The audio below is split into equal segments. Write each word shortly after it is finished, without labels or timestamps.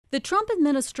The Trump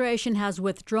administration has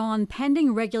withdrawn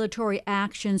pending regulatory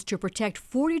actions to protect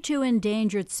 42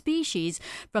 endangered species,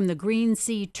 from the green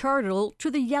sea turtle to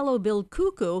the yellow-billed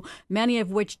cuckoo, many of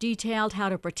which detailed how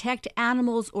to protect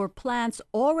animals or plants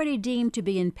already deemed to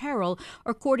be in peril,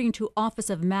 according to Office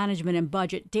of Management and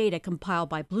Budget data compiled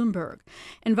by Bloomberg.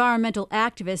 Environmental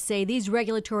activists say these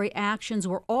regulatory actions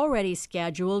were already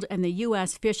scheduled, and the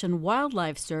U.S. Fish and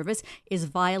Wildlife Service is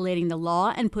violating the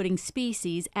law and putting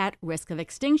species at risk of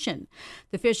extinction.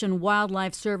 The Fish and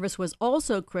Wildlife Service was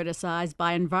also criticized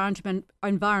by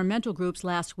environmental groups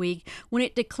last week when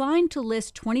it declined to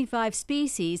list 25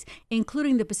 species,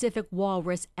 including the Pacific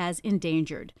walrus, as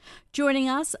endangered. Joining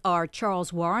us are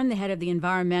Charles Warren, the head of the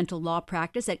environmental law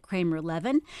practice at Kramer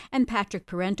Levin, and Patrick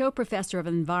Parento, professor of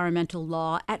environmental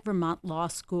law at Vermont Law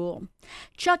School.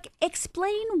 Chuck,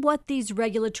 explain what these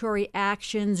regulatory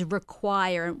actions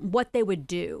require and what they would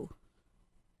do.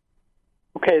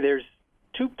 Okay, there's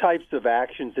two types of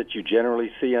actions that you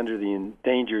generally see under the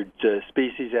Endangered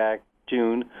Species Act,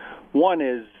 June. One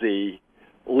is the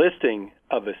listing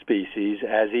of a species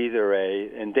as either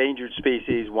a endangered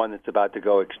species, one that's about to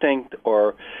go extinct,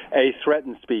 or a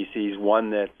threatened species,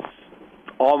 one that's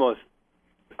almost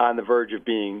on the verge of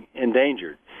being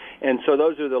endangered. And so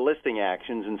those are the listing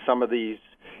actions, and some of these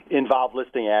involve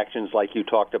listing actions like you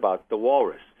talked about the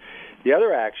walrus. The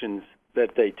other actions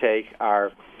that they take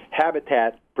are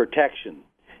habitat protection,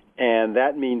 and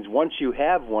that means once you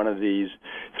have one of these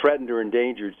threatened or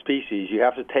endangered species, you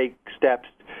have to take steps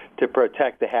to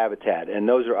protect the habitat, and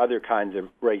those are other kinds of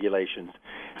regulations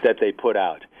that they put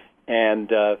out.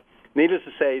 And needless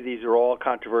to say, these are all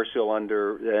controversial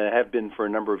have been for a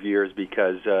number of years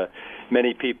because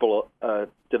many people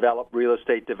real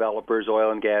estate developers, oil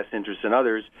and gas interests, and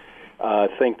others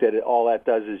think that all that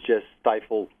does is just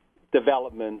stifle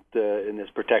development in this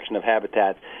protection of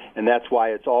habitat, and that's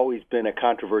why it's always been a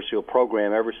controversial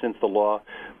program ever since the law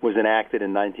was enacted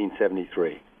in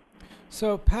 1973.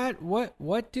 So, Pat,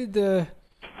 what did the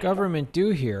government do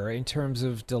here in terms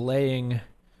of delaying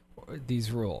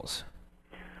these rules?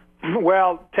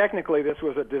 Well, technically, this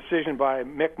was a decision by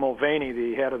Mick Mulvaney,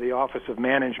 the head of the Office of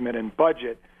Management and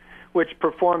Budget, which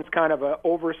performs kind of an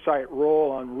oversight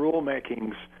role on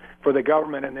rulemakings for the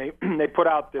government, and they put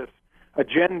out this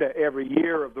agenda every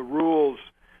year of the rules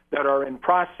that are in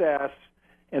process,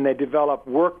 and they develop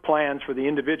work plans for the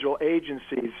individual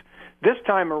agencies. This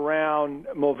time around,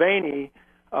 Mulvaney,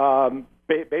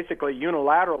 basically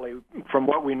unilaterally, from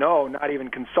what we know, not even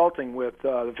consulting with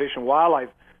the Fish and Wildlife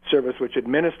Service, which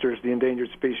administers the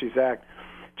Endangered Species Act,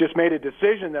 just made a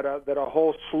decision that a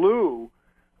whole slew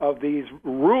of these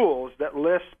rules that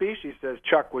list species, as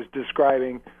Chuck was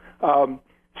describing,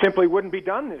 simply wouldn't be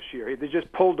done this year. They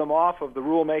just pulled them off of the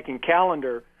rulemaking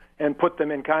calendar and put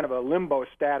them in kind of a limbo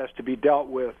status to be dealt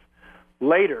with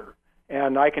later.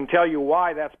 And I can tell you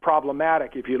why that's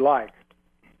problematic if you like.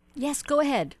 Yes, go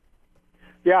ahead.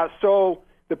 Yeah, so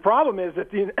the problem is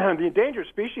that the Endangered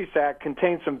Species Act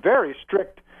contains some very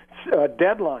strict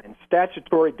deadlines,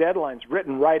 statutory deadlines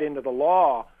written right into the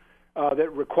law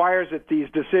that requires that these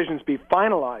decisions be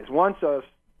finalized. Once a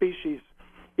species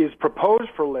is proposed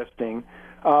for listing,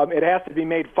 it has to be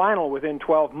made final within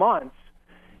 12 months.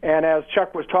 And as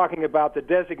Chuck was talking about the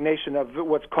designation of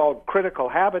what's called critical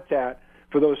habitat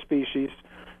for those species,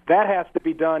 that has to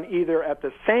be done either at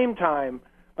the same time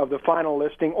of the final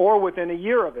listing or within a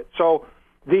year of it. So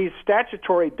these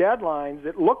statutory deadlines,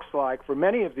 it looks like, for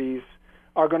many of these,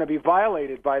 are going to be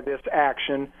violated by this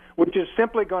action, which is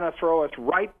simply going to throw us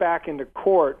right back into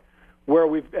court where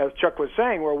we've, as Chuck was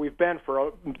saying, where we've been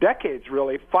for decades,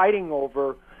 really, fighting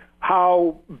over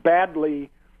how badly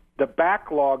the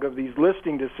backlog of these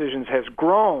listing decisions has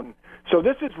grown. So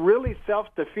this is really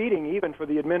self-defeating even for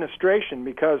the administration,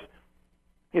 because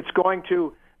it's going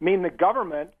to mean the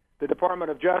government, the Department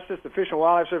of Justice, the Fish and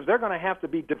Wildlife Service, they're going to have to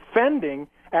be defending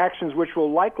actions which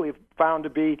will likely be found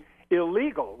to be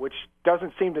illegal, which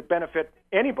doesn't seem to benefit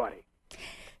anybody.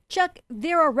 Chuck,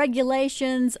 there are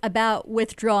regulations about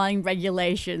withdrawing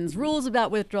regulations, rules about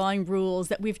withdrawing rules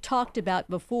that we've talked about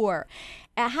before.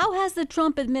 How has the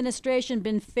Trump administration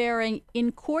been faring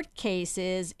in court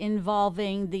cases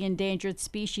involving the Endangered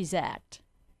Species Act?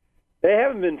 They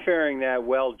haven't been faring that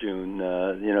well, June.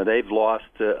 They've lost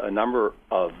a number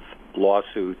of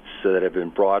lawsuits that have been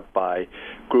brought by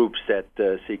groups that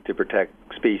seek to protect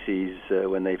species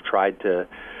when they've tried to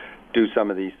do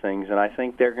some of these things, and I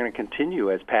think they're going to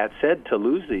continue, as Pat said, to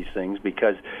lose these things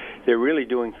because they're really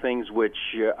doing things which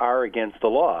are against the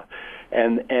law.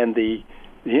 And the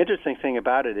interesting thing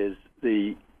about it is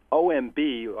the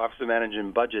OMB, Office of Management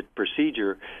and Budget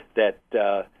procedure that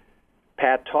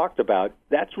Pat talked about,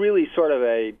 that's really sort of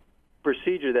a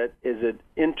procedure that is an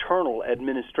internal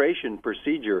administration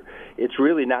procedure. It's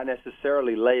really not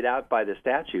necessarily laid out by the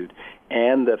statute.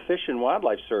 And the Fish and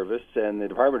Wildlife Service and the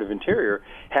Department of Interior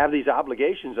have these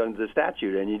obligations under the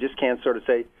statute, and you just can't sort of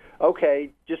say,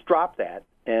 okay, just drop that.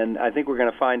 And I think we're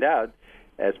going to find out,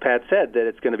 as Pat said, that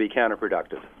it's going to be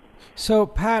counterproductive. So,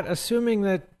 Pat, assuming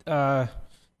that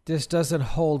this doesn't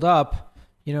hold up,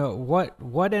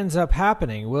 what ends up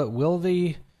happening? Will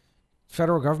the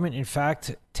federal government, in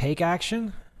fact, take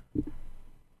action?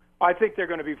 I think they're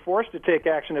going to be forced to take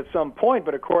action at some point,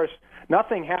 but of course,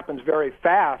 nothing happens very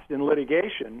fast in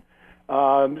litigation.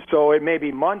 So it may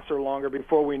be months or longer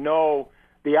before we know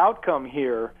the outcome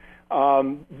here.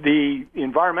 The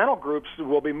environmental groups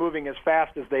will be moving as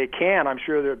fast as they can. I'm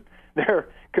sure their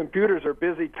computers are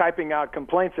busy typing out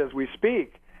complaints as we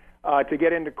speak to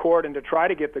get into court and to try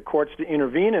to get the courts to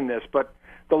intervene in this. But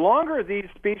the longer these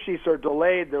species are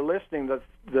delayed, their listing,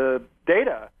 the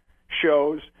data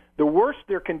shows, the worse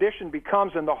their condition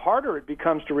becomes and the harder it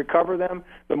becomes to recover them,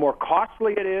 the more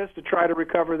costly it is to try to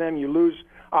recover them. You lose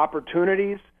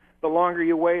opportunities the longer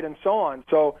you wait and so on.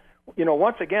 So,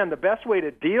 once again, the best way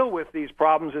to deal with these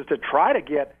problems is to try to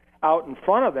get out in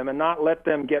front of them and not let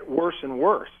them get worse and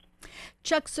worse.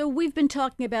 Chuck, so we've been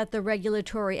talking about the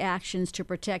regulatory actions to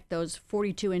protect those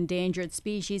 42 endangered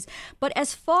species, but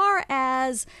as far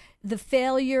as the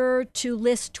failure to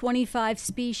list 25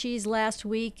 species last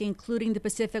week, including the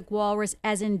Pacific walrus,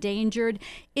 as endangered,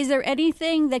 is there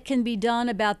anything that can be done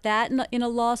about that in a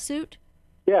lawsuit?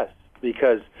 Yes,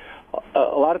 because a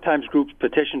lot of times groups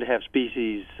petition to have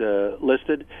species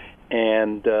listed,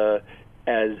 and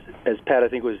as Pat, I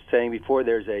think, was saying before,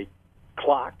 there's a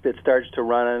clock that starts to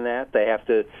run on that. They have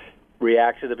to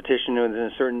react to the petition within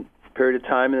a certain period of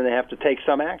time, and then they have to take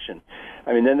some action.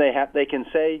 I mean, then they can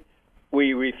say,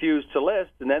 we refuse to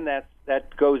list, and then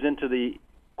that goes into the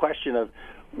question of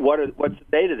what's the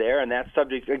data there, and that's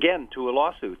subject again to a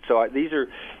lawsuit. So these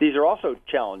are also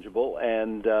challengeable,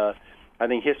 and I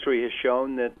think history has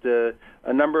shown that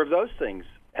a number of those things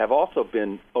have also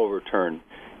been overturned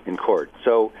in court.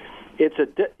 So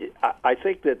I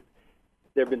think that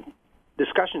there have been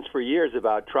discussions for years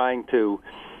about trying to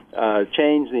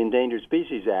change the Endangered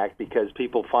Species Act because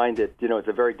people find it, it's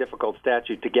a very difficult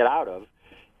statute to get out of,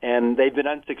 and they've been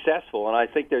unsuccessful. And I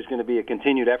think there's going to be a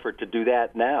continued effort to do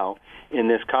that now in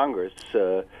this Congress,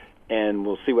 and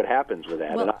we'll see what happens with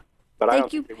that. Well, but I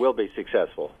don't think it will be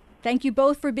successful. Thank you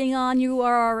both for being on. You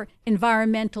are our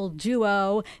environmental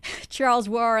duo. Charles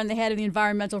Warren, the head of the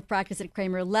environmental practice at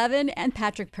Kramer Levin, and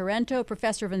Patrick Parento,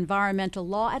 professor of environmental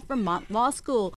law at Vermont Law School.